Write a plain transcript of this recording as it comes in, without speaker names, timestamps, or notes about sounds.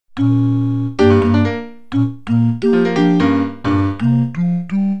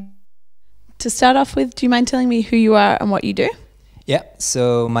To start off with, do you mind telling me who you are and what you do? Yeah,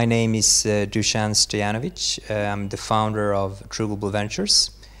 so my name is Dušan Stojanović. I'm the founder of True Global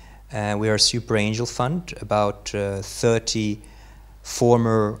Ventures. We are a super angel fund, about 30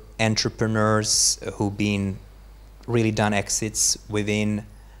 former entrepreneurs who've been really done exits within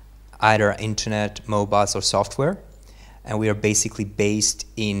either internet, mobiles or software. And we are basically based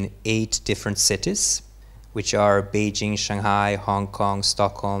in 8 different cities, which are Beijing, Shanghai, Hong Kong,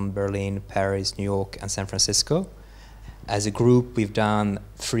 Stockholm, Berlin, Paris, New York and San Francisco. As a group, we've done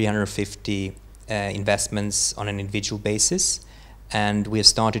 350 investments on an individual basis, and we have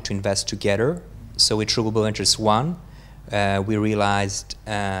started to invest together. So with True Global Ventures 1, we realized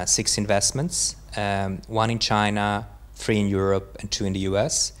 6 investments, 1 in China, 3 in Europe and 2 in the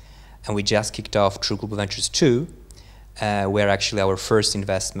US. And we just kicked off True Global Ventures 2, where actually our first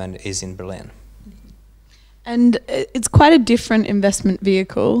investment is in Berlin. And it's quite a different investment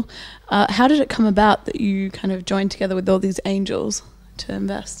vehicle. How did it come about that you kind of joined together with all these angels to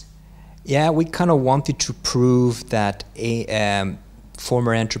invest? Yeah, we kind of wanted to prove that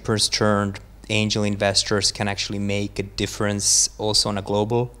former entrepreneurs turned angel investors can actually make a difference also on a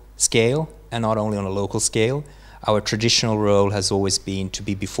global scale and not only on a local scale. Our traditional role has always been to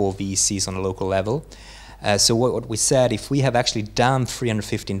be before VCs on a local level. So what we said, if we have actually done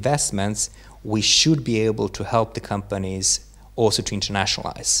 350 investments, we should be able to help the companies also to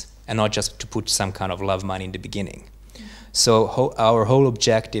internationalize and not just to put some kind of love money in the beginning. So our whole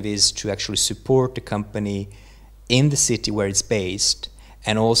objective is to actually support the company in the city where it's based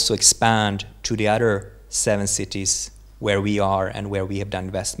and also expand to the other 7 cities where we are and where we have done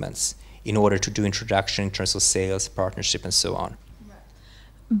investments in order to do introduction in terms of sales, partnership and so on.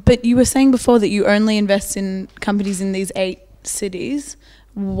 But you were saying before that you only invest in companies in these 8 cities.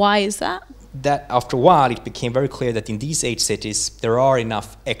 Why is that? That after a while it became very clear that in these 8 cities there are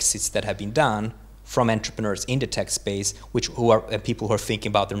enough exits that have been done from entrepreneurs in the tech space, who are people who are thinking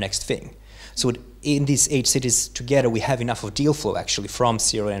about their next thing. So in these 8 cities together we have enough of deal flow actually from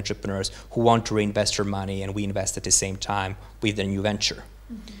serial entrepreneurs who want to reinvest their money, and we invest at the same time with their new venture.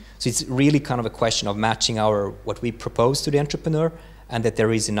 So it's really kind of a question of matching what we propose to the entrepreneur, and that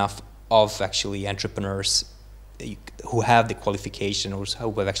there is enough of actually entrepreneurs who have the qualification or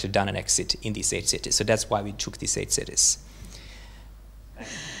who have actually done an exit in these 8 cities. So that's why we took these 8 cities.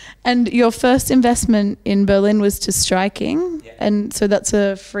 And your first investment in Berlin was to Striking, yeah. And so that's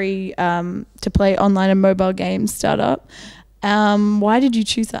a free to play online and mobile game startup. Why did you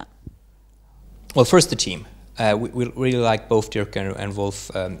choose that? Well, first the team. We really like both Dirk and Wolf,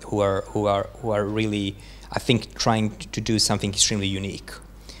 who are really, I think, trying to do something extremely unique.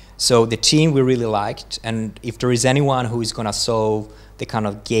 So the team we really liked, and if there is anyone who is going to solve the kind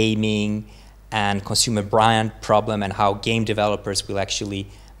of gaming and consumer brand problem and how game developers will actually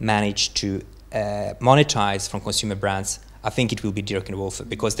manage to monetize from consumer brands, I think it will be Dirk and Wolf,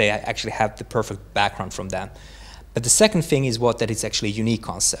 because they actually have the perfect background from them. But the second thing is that it's actually a unique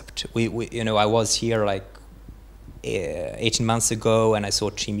concept. I was here like 18 months ago, and I saw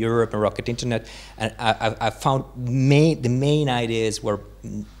Team Europe and Rocket Internet, and I found the main ideas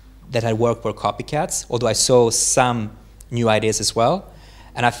that had worked were copycats, although I saw some new ideas as well.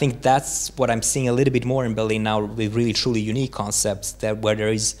 And I think that's what I'm seeing a little bit more in Berlin now, with really truly unique concepts, that where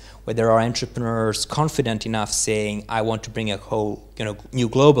there are entrepreneurs confident enough saying, I want to bring a whole new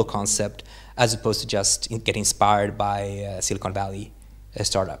global concept, as opposed to just get inspired by Silicon Valley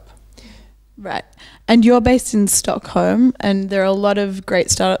startup. Right. And you're based in Stockholm, and there are a lot of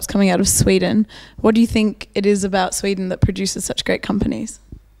great startups coming out of Sweden. What do you think it is about Sweden that produces such great companies?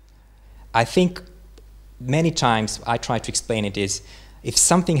 I think many times I try to explain it is, if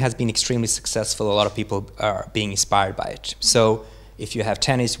something has been extremely successful, a lot of people are being inspired by it. So if you have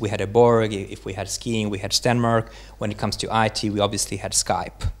tennis, we had a Borg. If we had skiing, we had Stenmark. When it comes to IT, we obviously had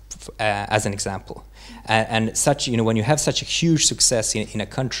Skype, as an example. And such, when you have such a huge success in a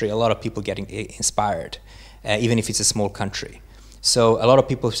country, a lot of people get inspired, even if it's a small country. So a lot of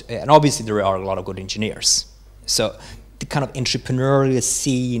people, and obviously there are a lot of good engineers. So the kind of entrepreneurial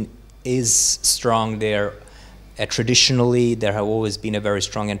scene is strong there. Traditionally, there have always been a very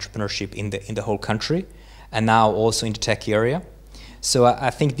strong entrepreneurship in the whole country, and now also in the tech area. So I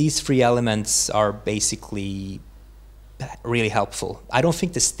think these 3 elements are basically really helpful. I don't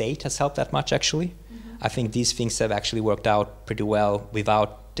think the state has helped that much, actually. I think these things have actually worked out pretty well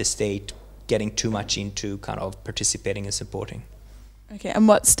without the state getting too much into kind of participating and supporting. Okay, and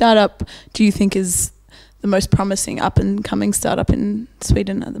what startup do you think is the most promising up-and-coming startup in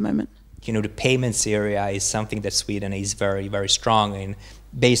Sweden at the moment? The payments area is something that Sweden is very, very strong in.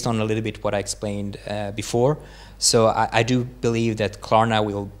 based on a little bit what I explained before. So I do believe that Klarna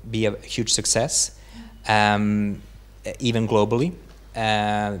will be a huge success, even globally,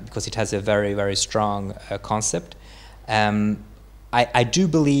 because it has a very, very strong concept. I do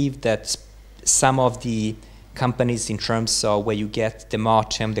believe that some of the companies, in terms of where you get the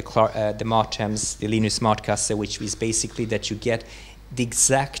Martem, the Martems, the Linus Smartkasse, which is basically that you get the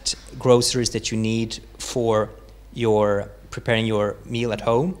exact groceries that you need for preparing your meal at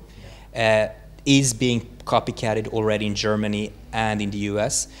home, is being copycatted already in Germany and in the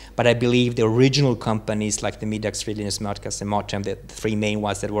US. But I believe the original companies like the Middags, Linus Smartkasse, and Martem, the three main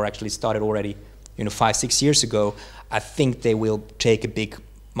ones that were actually started already 5-6 years ago, I think they will take a big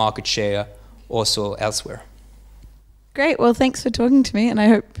market share also elsewhere. Great. Well, thanks for talking to me, and I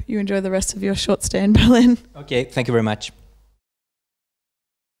hope you enjoy the rest of your short stay in Berlin. Okay, thank you very much.